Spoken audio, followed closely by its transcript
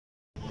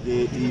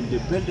the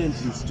independent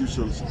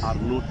institutions are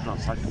not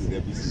transacting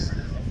their business.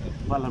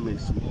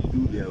 Parliaments should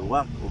do their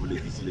work of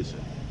legislation.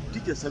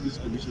 Teacher Service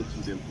Commission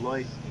should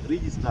employ,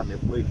 register and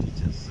employ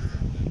teachers,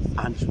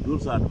 and should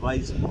also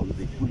advise on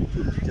the quality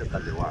of teachers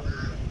that they work.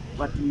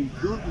 But we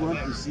don't want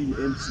to see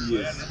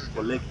MCAs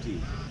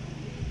collecting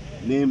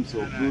names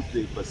of those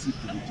they perceive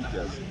to be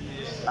teachers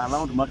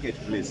around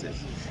marketplaces.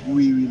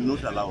 We will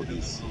not allow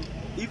this.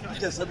 If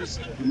Teacher Service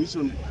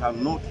Commission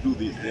cannot do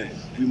this, then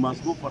we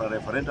must go for a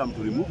referendum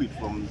to remove it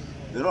from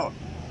the road.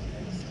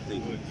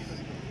 Thank you.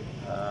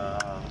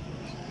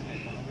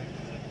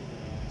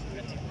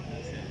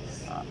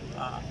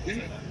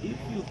 If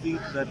you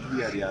think that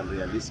we are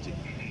unrealistic,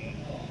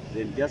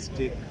 then just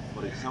take,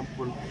 for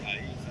example,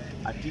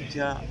 a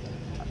teacher.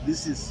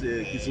 This is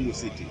Kisumu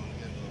City.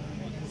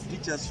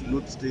 Teachers should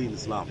not stay in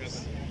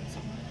slums.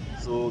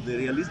 So the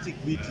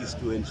realistic bit is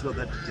to ensure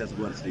that teachers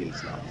go and stay in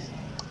slums.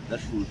 That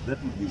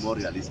would be more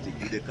realistic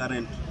with the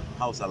current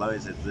house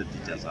allowances that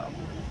teachers have.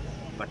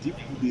 But if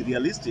to be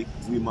realistic,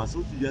 we must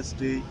also just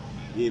stay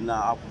in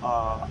a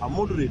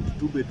moderate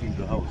two-bedroom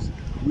house,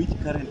 which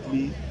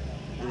currently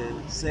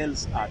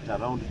sells at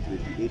around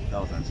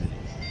 28,000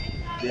 shillings.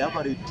 The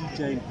average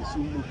teacher in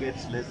Kisumu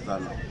gets less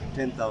than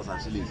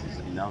 10,000 shillings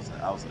in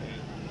outside.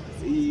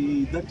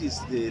 That is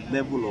the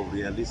level of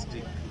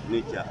realistic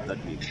nature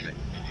that we expect.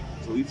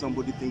 So if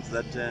somebody thinks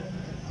that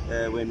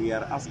when we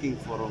are asking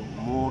for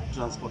more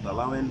transport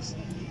allowance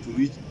to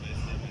reach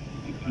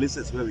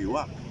places where we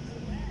work,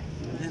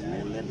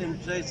 then let them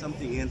try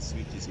something else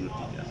which is not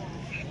teachers.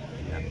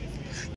 Yeah.